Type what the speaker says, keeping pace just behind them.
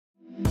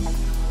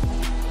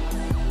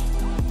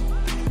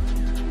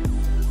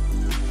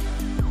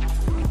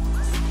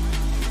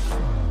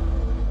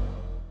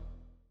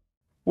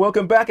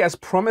Welcome back, as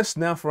promised,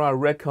 now for our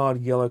red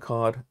card, yellow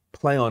card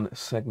play-on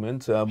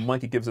segment.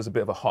 Mikey gives us a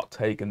bit of a hot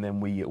take, and then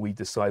we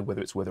decide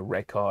whether it's worth a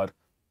red card.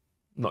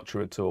 Not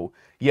true at all.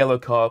 Yellow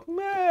card,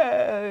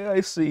 I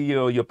see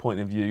your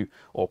point of view.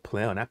 Or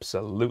play-on,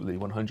 absolutely,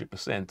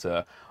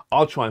 100%.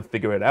 I'll try and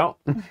figure it out.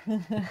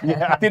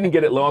 I didn't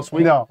get it last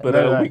week,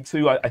 but week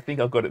 2, I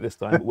think I've got it this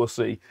time, but we'll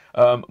see.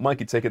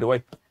 Mikey, take it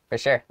away. For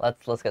sure.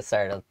 Let's get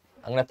started.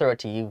 I'm going to throw it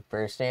to you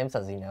first, James.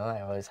 As you know,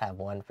 I always have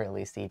one for at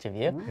least each of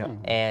you. Yeah.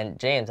 And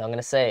James, I'm going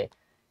to say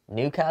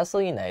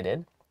Newcastle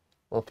United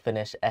will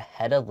finish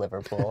ahead of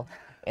Liverpool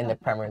in the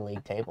Premier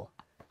League table.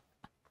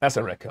 That's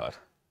a red card.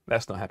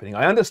 That's not happening.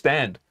 I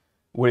understand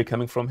where you're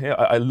coming from here.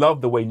 I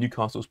love the way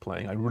Newcastle's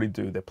playing. I really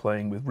do. They're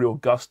playing with real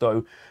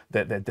gusto.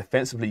 They're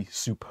defensively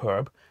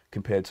superb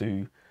compared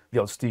to the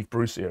old Steve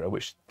Bruce era,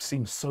 which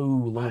seems so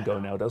long ago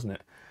now, doesn't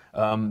it?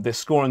 They're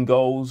scoring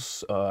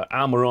goals.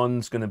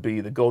 Almiron's going to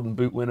be the Golden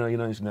Boot winner.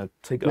 He's going to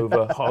take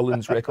over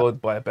Haaland's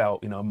record by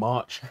about,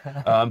 March.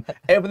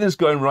 Everything's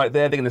going right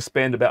there. They're going to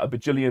spend about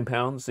 £1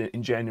 billion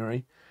in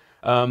January.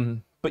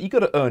 But you've got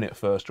to earn it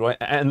first, right?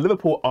 And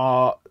Liverpool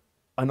are,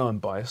 I know I'm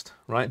biased,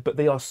 right? But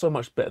they are so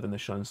much better than they've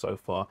shown so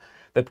far.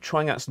 They're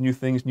trying out some new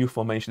things, new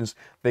formations.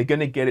 They're going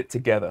to get it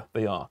together.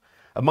 They are.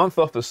 A month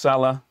off of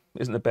Salah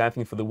isn't a bad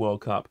thing for the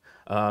World Cup.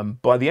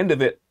 By the end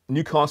of it,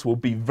 Newcastle will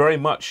be very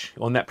much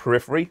on that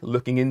periphery,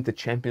 looking into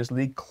Champions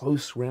League,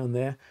 close around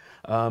there,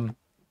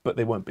 but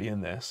they won't be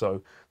in there.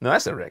 So, no,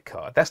 that's a red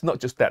card. That's not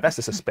just that. That's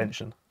a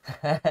suspension.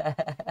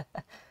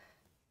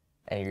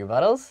 Any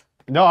rebuttals?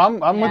 No,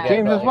 I'm with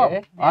James as well.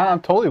 Yeah.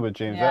 I'm totally with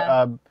James.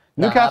 Yeah.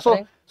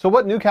 Newcastle. So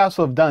what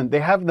Newcastle have done, they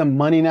have the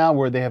money now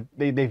where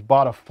they've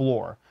bought a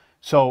floor.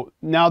 So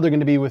now they're going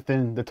to be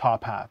within the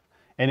top half.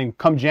 And then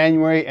come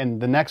January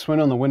and the next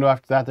window and the window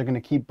after that, they're going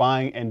to keep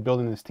buying and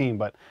building this team.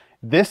 But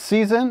this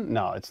season,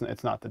 no,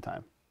 it's not the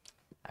time.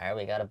 All right,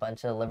 we got a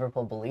bunch of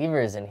Liverpool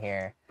believers in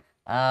here.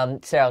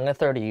 Sarah, I'm going to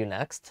throw to you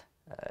next.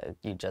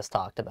 You just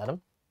talked about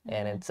him,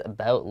 and it's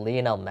about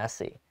Lionel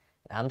Messi.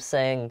 I'm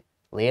saying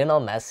Lionel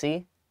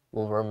Messi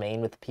will remain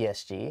with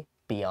PSG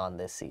beyond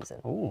this season.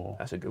 Ooh,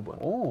 that's a good one.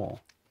 Ooh.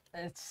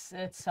 It's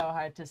so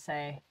hard to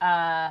say.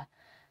 I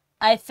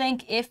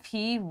think if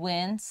he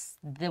wins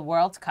the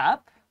World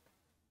Cup,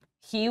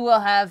 he will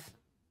have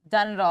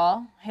done it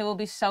all. He will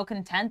be so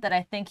content that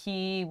I think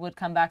he would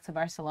come back to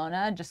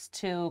Barcelona just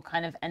to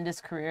kind of end his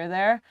career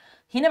there.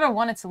 He never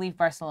wanted to leave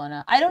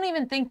Barcelona. I don't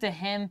even think to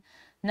him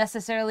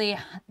necessarily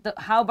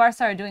how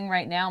Barca are doing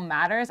right now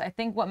matters. I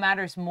think what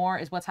matters more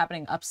is what's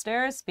happening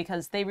upstairs,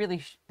 because they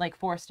really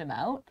forced him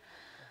out.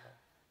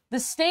 The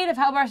state of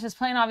how Barca is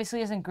playing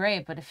obviously isn't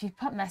great, but if you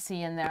put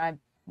Messi in there,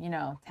 10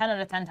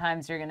 out of 10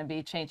 times you're going to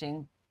be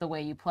changing the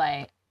way you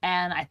play.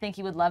 And I think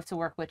he would love to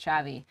work with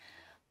Xavi.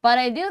 But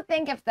I do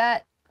think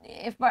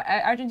if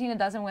Argentina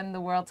doesn't win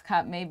the World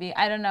Cup, maybe,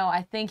 I don't know,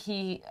 I think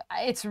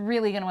it's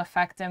really going to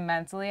affect him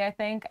mentally, I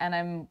think. And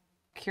I'm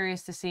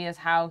curious to see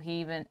how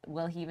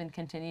will he even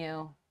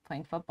continue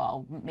playing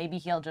football? Maybe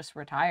he'll just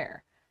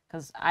retire,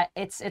 because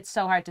it's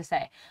so hard to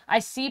say. I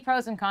see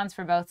pros and cons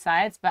for both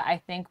sides, but I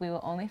think we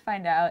will only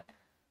find out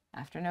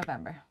after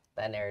November.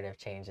 That narrative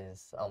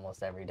changes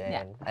almost every day.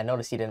 Yeah. And I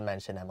noticed you didn't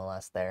mention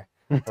MLS there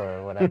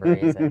for whatever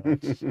reason.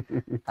 Which,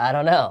 I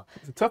don't know.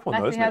 It's a tough one,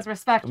 though, Messi isn't has it?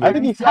 respect for I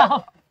think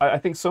himself. I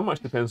think so much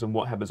depends on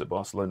what happens at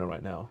Barcelona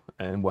right now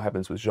and what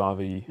happens with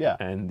Xavi. Yeah.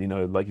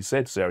 And, like you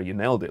said, Sarah, you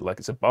nailed it. Like,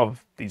 it's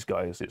above these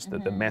guys. It's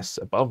the mess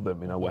above them,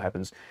 what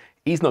happens.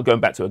 He's not going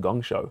back to a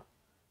gong show.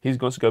 He's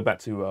going to go back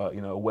to,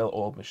 a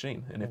well-oiled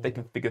machine. And if they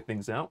can figure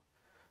things out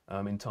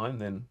in time,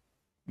 then,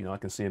 I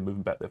can see him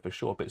moving back there for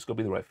sure. But it's got to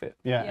be the right fit.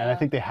 Yeah, and I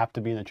think they have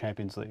to be in the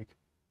Champions League.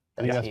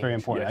 I think that's very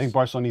important. Yes. I think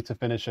Barcelona needs to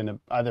finish in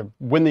either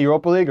win the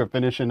Europa League or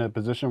finish in a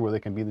position where they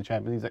can be in the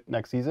Champions League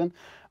next season.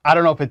 I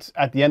don't know if it's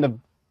at the end of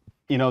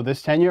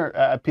this tenure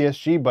at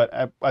PSG,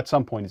 but at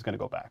some point he's going to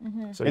go back.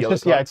 So It's yellow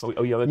just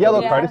card?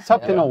 yellow card. It's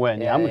tough to know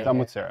when. Yeah, I'm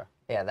with Sarah.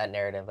 Yeah, that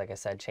narrative, like I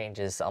said,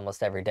 changes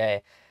almost every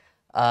day.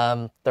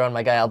 Throwing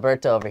my guy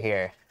Alberto over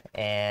here,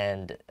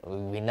 and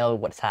we know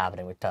what's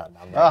happening with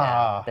Tottenham right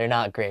now. They're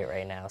not great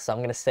right now. So I'm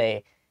going to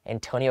say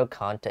Antonio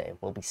Conte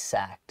will be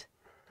sacked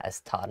as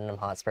Tottenham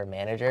Hotspur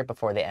manager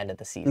before the end of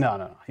the season.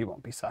 No, he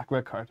won't be sacked.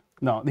 Red card.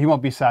 No, he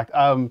won't be sacked.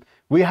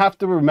 We have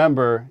to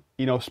remember,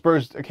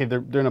 Spurs, okay,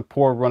 they're in a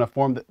poor run of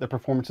form. The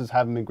performances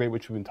haven't been great,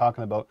 which we've been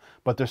talking about,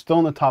 but they're still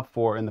in the top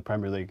 4 in the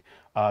Premier League.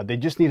 They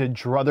just need a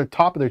draw. They're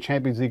top of their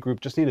Champions League group,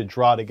 just need a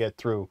draw to get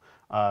through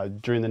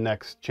during the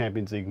next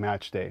Champions League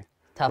match day.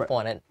 Tough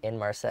one in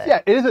Marseille.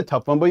 Yeah, it is a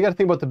tough one, but you got to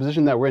think about the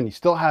position that we're in. You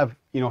still have,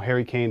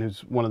 Harry Kane, who's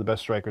one of the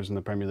best strikers in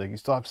the Premier League. You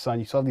still have Son.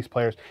 You still have these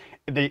players.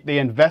 They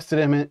invested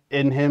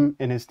in him,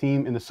 in his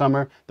team in the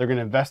summer. They're going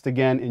to invest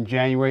again in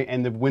January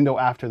and the window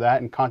after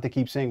that. And Conte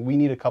keeps saying, we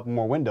need a couple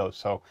more windows.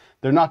 So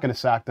they're not going to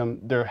sack them.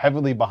 They're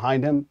heavily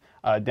behind him.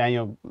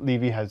 Daniel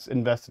Levy has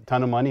invested a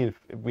ton of money. And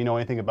if we know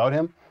anything about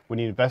him, when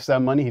he invests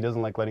that money, he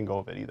doesn't like letting go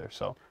of it either.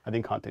 So I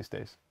think Conte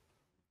stays.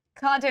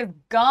 Conte's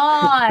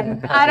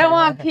gone. I don't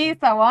want peace.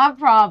 I want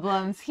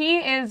problems. He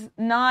is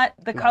not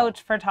the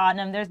coach for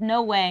Tottenham. There's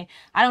no way.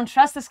 I don't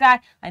trust this guy.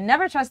 I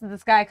never trusted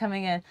this guy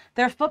coming in.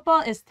 Their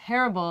football is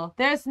terrible.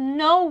 There's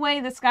no way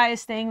this guy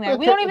is staying there.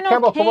 We don't even know if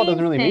terrible football Kane's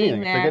doesn't really mean staying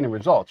anything. there. They're getting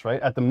results,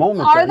 right? At the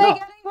moment, Are they're they not.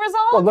 getting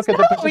results? Well, look at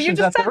the positions you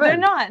just that said they're they're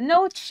in. not.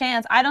 No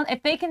chance. I don't.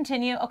 If they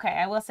continue, okay,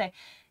 I will say.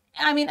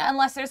 I mean,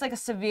 unless there's like a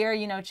severe,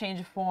 change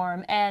of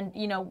form, and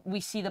we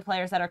see the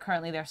players that are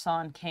currently there,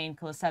 Son, Kane,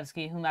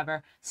 Kulusevski,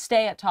 whomever,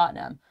 stay at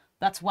Tottenham.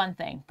 That's one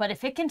thing. But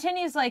if it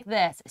continues like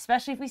this,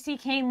 especially if we see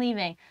Kane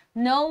leaving,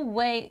 no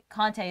way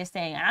Conte is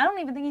staying. And I don't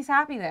even think he's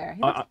happy there.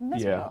 He looks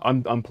miserable.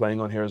 Yeah, I'm playing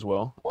on here as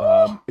well.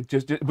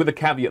 Just with a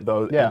caveat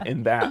though,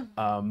 in that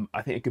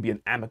I think it could be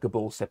an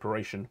amicable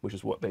separation, which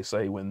is what they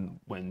say when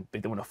they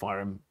don't want to fire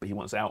him, but he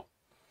wants out.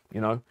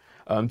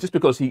 Just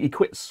because he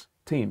quits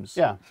teams.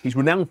 Yeah, he's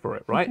renowned for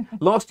it, right?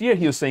 Last year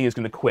he was saying he was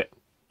going to quit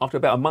after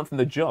about a month in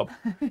the job.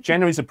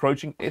 January's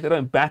approaching. If they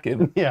don't back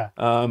him,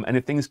 and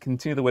if things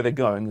continue the way they're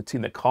going, a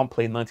team that can't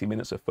play 90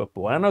 minutes of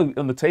football. I know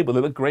on the table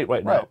they look great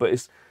right now, but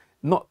it's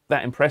not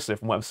that impressive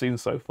from what I've seen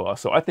so far.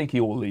 So I think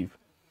he will leave.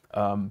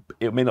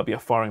 It may not be a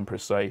firing per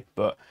se,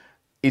 but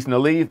he's going to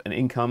leave, and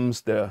in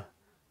comes the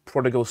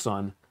prodigal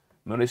son,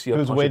 Mauricio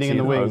who's waiting in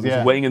the wings.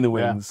 Who's waiting in the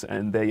wings,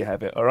 and there you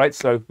have it. All right,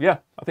 so yeah,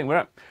 I think we're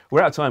out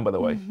of time. By the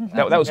way,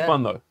 that was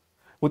fun though.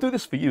 We'll do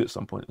this for you at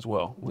some point as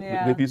well.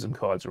 We'll use some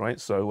cards, right?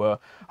 So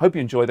hope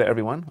you enjoyed that,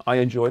 everyone. I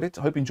enjoyed it.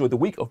 I hope you enjoyed the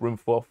week of Room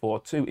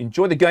 442.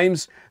 Enjoy the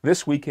games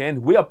this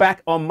weekend. We are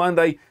back on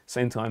Monday,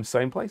 same time,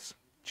 same place.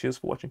 Cheers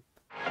for watching.